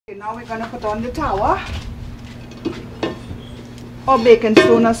Now we're gonna put on the tower, or baking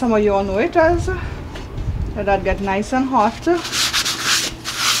stone, as some of you all know it as. Let that get nice and hot.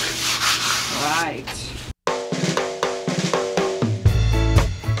 Right.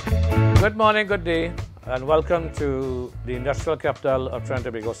 Good morning, good day, and welcome to the industrial capital of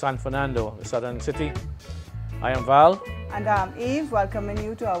Trinidad Tobago, San Fernando, the southern city. I am Val. And I'm Eve, welcoming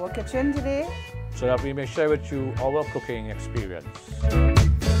you to our kitchen today, so that we may share with you our cooking experience.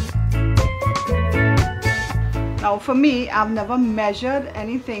 Now for me, I've never measured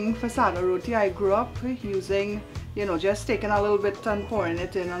anything for Sada Roti. I grew up using, just taking a little bit and pouring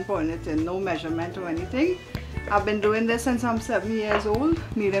it in, no measurement or anything. I've been doing this since I'm 7 years old,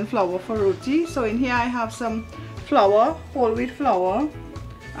 kneading flour for roti. So in here I have some flour, whole wheat flour.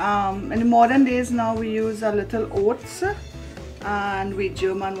 In the modern days now we use a little oats and wheat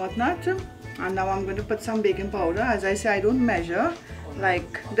germ and whatnot. And now I'm going to put some baking powder. As I say, I don't measure,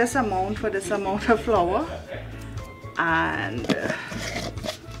 like this amount for this amount of flour. And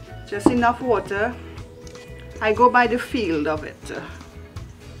just enough water. I go by the feel of it,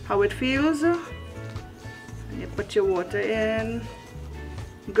 how it feels. And you put your water in.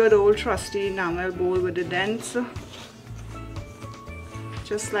 Good old trusty enamel bowl with the dents,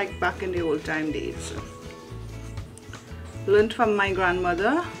 just like back in the old time days. Learned from my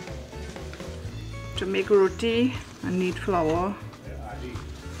grandmother to make roti and knead flour.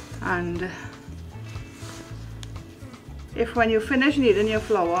 And if when you finish kneading your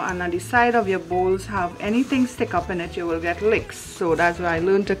flour and on the side of your bowls have anything stick up in it, you will get licks. So that's why I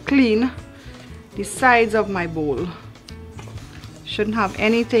learned to clean the sides of my bowl. Shouldn't have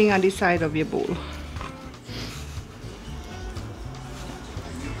anything on the side of your bowl.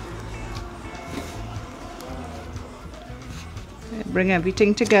 Bring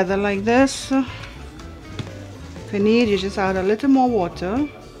everything together like this. If you need, you just add a little more water.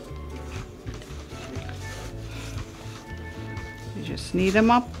 Just knead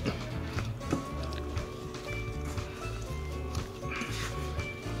them up.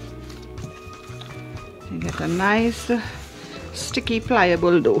 You get a nice sticky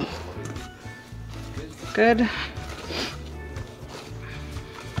pliable dough. Good.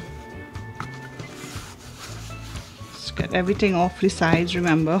 Just get everything off the sides.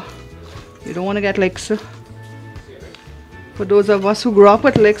 Remember, you don't want to get licks. For those of us who grew up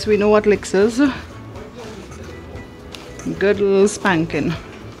with licks, we know what licks is. Good little spanking.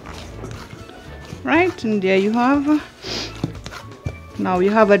 Right, and there you have. Now you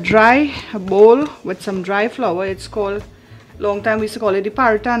have a bowl with some dry flour. It's called, long time we used to call it the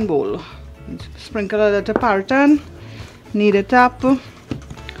paratan bowl. Sprinkle a little paratan, knead it up, little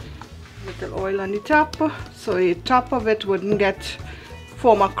oil on the top, so the top of it wouldn't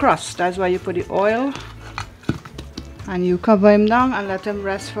form a crust. That's why you put the oil, and you cover him down and let him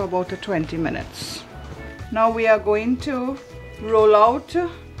rest for about 20 minutes. Now we are going to roll out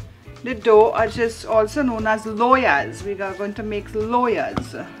the dough, which is also known as loyas. We are going to make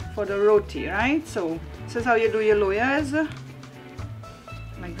loyas for the roti, right? So this is how you do your loyas,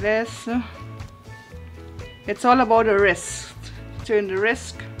 like this. It's all about the wrist. Turn the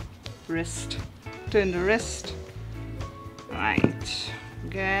wrist, turn the wrist. Right.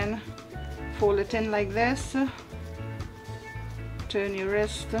 Again, fold it in like this. Turn your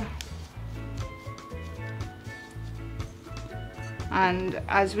wrist. And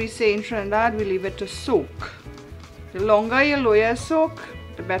as we say in Trinidad, we leave it to soak. The longer your loyas soak,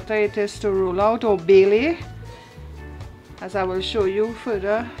 the better it is to roll out or bale, as I will show you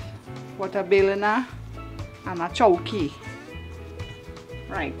further what a baling and a chowky.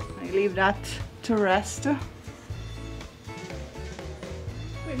 Right, I leave that to rest. Wait,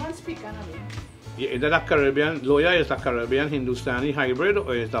 not speaking of it. Yeah, is that a Caribbean, loya is a Caribbean Hindustani hybrid,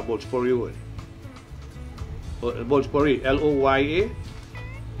 or is that Bhojpuri word? Bhojpuri, L-O-Y-A,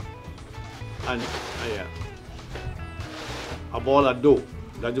 and yeah, a ball of dough.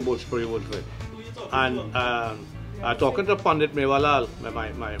 That's the Bhojpuri word for it. And talking to Pandit Mewalal,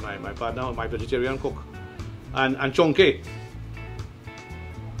 my partner, my vegetarian cook, and chonke.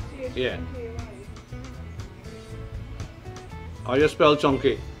 Yeah. How you spell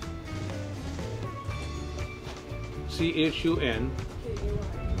chonke? C-H-U-N-K-E.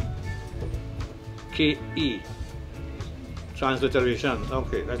 Transliteration.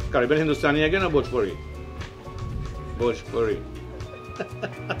 Okay, that's Caribbean Hindustani again or Bhojpuri? Bhojpuri.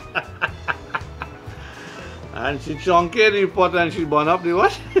 And she chonke the pot and she burn up the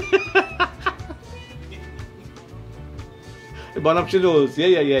what? Burn up chills.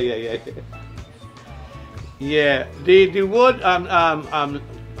 Yeah. Yeah. The word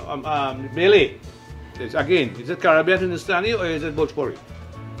Bele. Again, is it Caribbean Hindustani or is it Bhojpuri?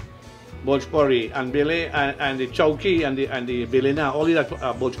 Bhojpuri and Bele and the Chowki and the Belena, all these are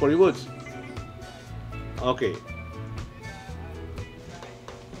Bhojpuri words. Okay.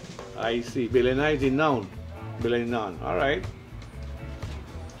 I see. Belena is the noun. Belena. Alright.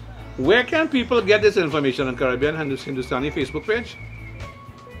 Where can people get this information on Caribbean Hindustani Facebook page?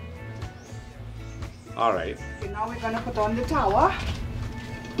 Alright. Okay, now we're gonna put on the tower.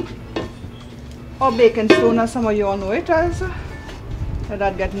 Or baking soda, some of you all know it as. Let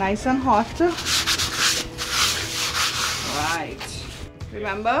that get nice and hot. Right.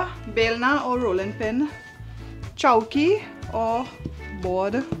 Remember, belna or rolling pin, chowki or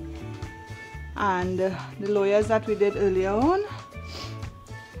board, and the lawyers that we did earlier on.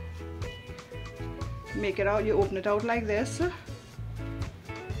 Make it out, you open it out like this,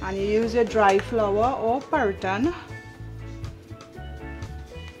 and you use your dry flour or partan.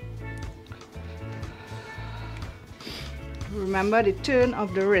 Remember the turn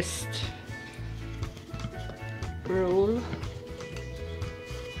of the wrist. Roll.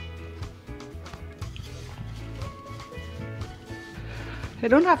 They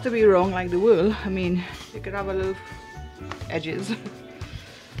don't have to be wrong like the whirl. I mean, you could have a little edges.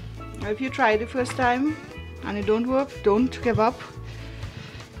 If you try the first time and it don't work, don't give up.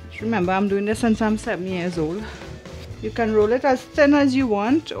 Just remember, I'm doing this since I'm 7 years old. You can roll it as thin as you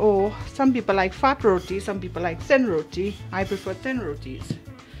want, or some people like fat roti, some people like thin roti. I prefer thin rotis.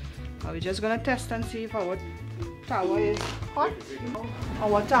 Now we're just gonna test and see if our tower is hot.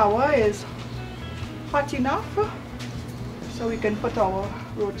 Our tower is hot enough, so we can put our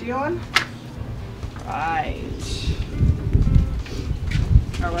roti on. Right.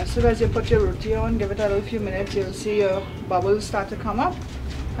 Now as soon as you put your roti on, give it a little few minutes, you'll see your bubbles start to come up.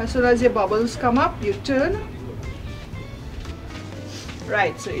 As soon as your bubbles come up, you turn.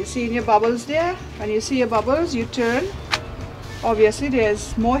 Right, so you see your bubbles there. When you see your bubbles, you turn. Obviously,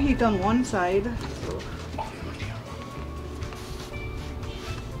 there's more heat on one side. So.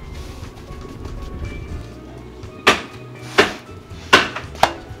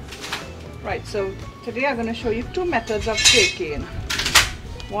 Right, so today I'm going to show you 2 methods of baking.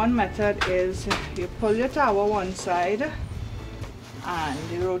 One method is you pull your tower one side and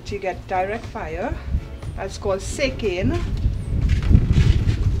the roti get direct fire. That's called seking.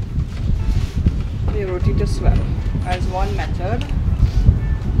 The roti to swell as one method.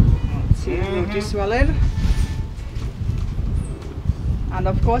 See the roti swelling, and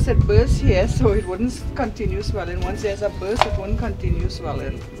of course it bursts here, so it wouldn't continue swelling. Once there's a burst, it won't continue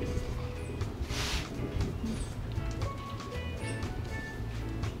swelling.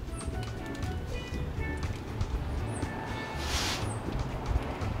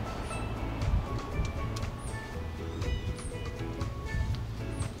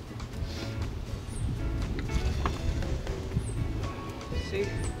 See?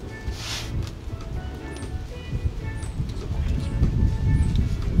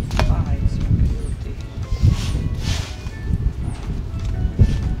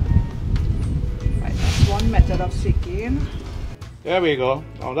 Right, that's one method of seking. There we go.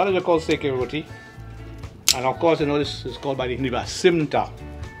 Now that is called seking roti. And of course, you know, this is called by the Hindi simta.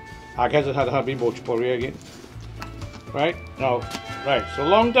 I guess it had to be Bhojpuri again. Right? Now, right. So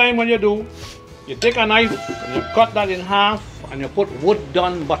long time when you do, you take a knife and you cut that in half and you put wood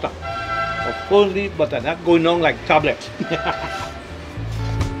done butter or full leaf butter. That's going on like tablet.